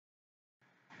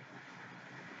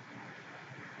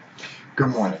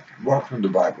Good morning. Welcome to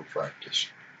Bible Practice.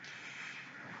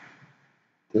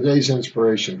 Today's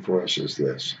inspiration for us is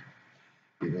this.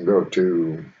 You can go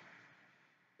to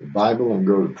the Bible and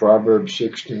go to Proverbs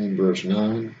 16, verse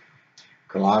 9,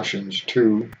 Colossians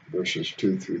 2, verses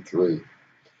 2 through 3,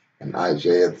 and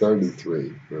Isaiah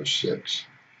 33, verse 6.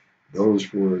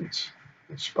 Those words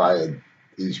inspired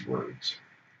these words.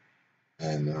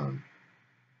 And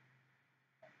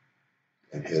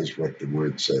here's what the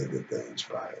words say that they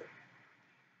inspired.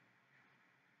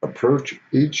 Approach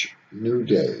each new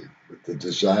day with the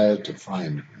desire to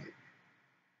find me.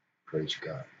 Praise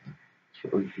God. That's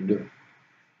what we should do.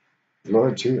 The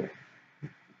Lord's here.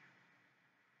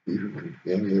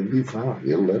 He'll be found.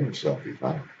 He'll let himself be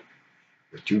found.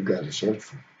 But you've got to search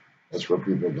for him. That's what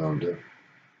people don't do.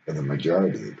 And the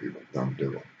majority of the people don't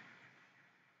do it.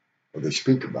 Well, they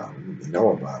speak about him. They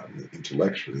know about him.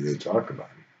 Intellectually, they talk about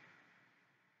him.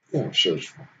 They don't search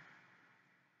for him.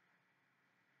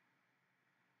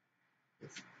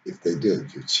 If they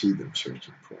did, you'd see them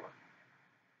searching for him.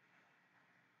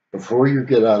 Before you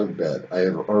get out of bed, I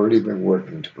have already been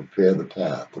working to prepare the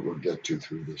path that will get you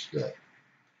through this day.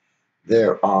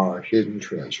 There are hidden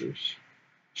treasures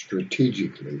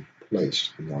strategically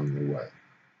placed along the way.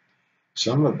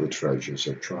 Some of the treasures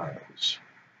are trials.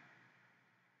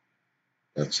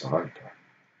 That's the hard part,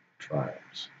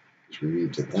 trials. Because we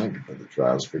need to thank for the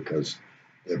trials because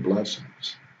they're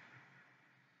blessings.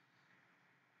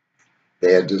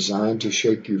 They are designed to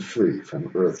shake you free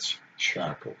from earth's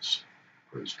shackles.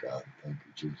 Praise God. Thank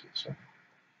you, Jesus.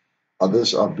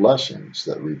 Others are blessings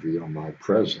that reveal my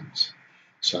presence.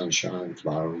 Sunshine,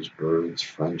 flowers, birds,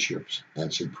 friendships,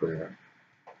 answered prayer.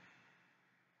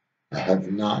 I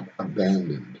have not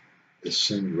abandoned the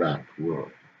sin-racked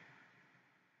world.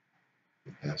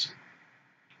 It hasn't.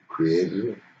 Created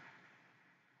it.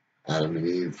 Adam and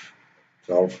Eve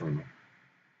fell from it.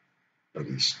 But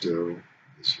he still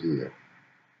is here.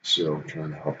 Still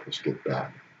trying to help us get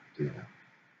back to him.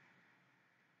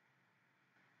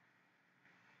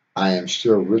 I am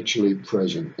still richly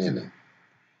present in it.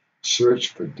 Search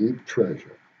for deep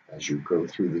treasure as you go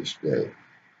through this day.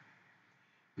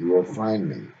 You will find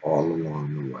me all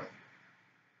along the way.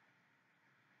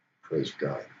 Praise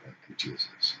God. Thank you,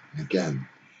 Jesus. And again,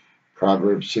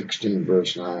 Proverbs 16,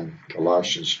 verse 9,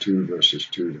 Colossians 2, verses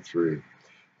 2 to 3,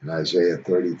 and Isaiah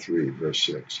 33, verse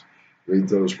 6. Read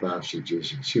those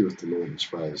passages and see what the Lord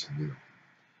inspires in you.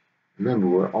 Remember,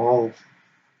 we're all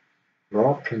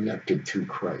connected through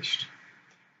Christ,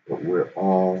 but we're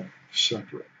all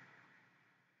separate.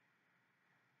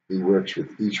 He works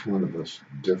with each one of us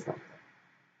differently.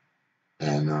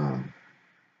 And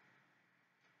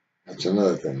that's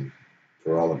another thing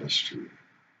for all of us to,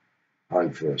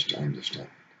 hard for us to understand.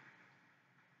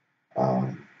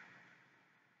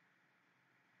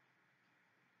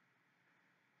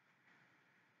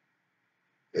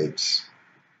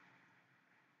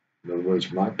 In other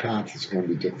words, my path is going to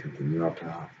be different than your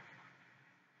path.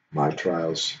 My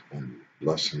trials and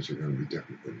blessings are going to be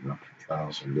different than your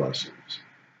trials and blessings.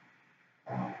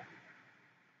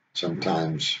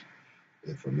 Sometimes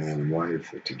if a man and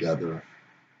wife are together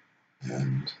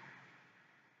and,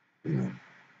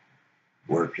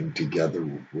 working together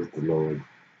with the Lord,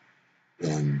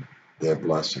 then their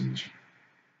blessings,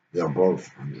 they'll both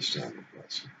understand the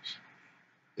blessings.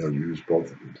 They'll use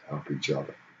both of them to help each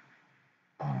other.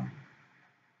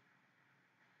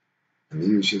 And he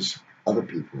uses other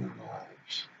people in our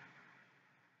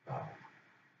lives.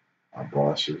 Our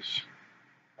bosses,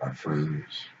 our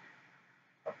friends,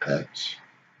 our pets,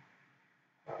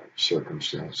 our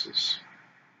circumstances,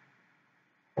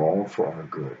 all for our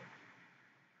good.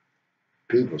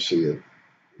 People see it,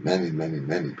 many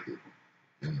people,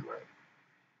 anyway,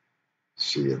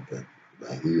 see it that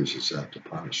he uses that to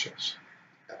punish us.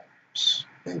 It's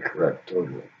incorrect,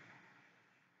 totally.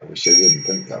 I wish they didn't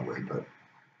think that way, but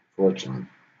fortunately,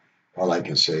 all I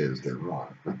can say is they're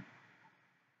wrong.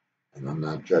 And I'm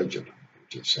not judging them, I'm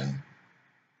just saying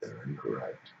they're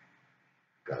incorrect.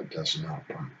 God does not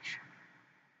punish.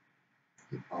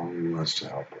 He only wants to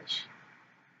help us.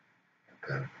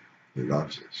 Okay? He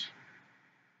loves us.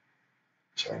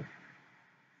 So,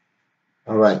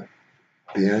 all right.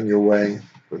 Be on your way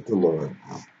with the Lord.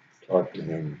 Talk to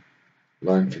him.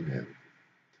 Learn from him.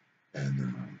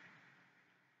 And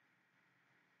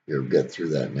you'll get through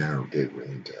that narrow gateway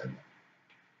into heaven.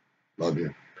 Love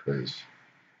you. Praise.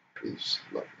 Peace.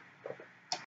 Love you.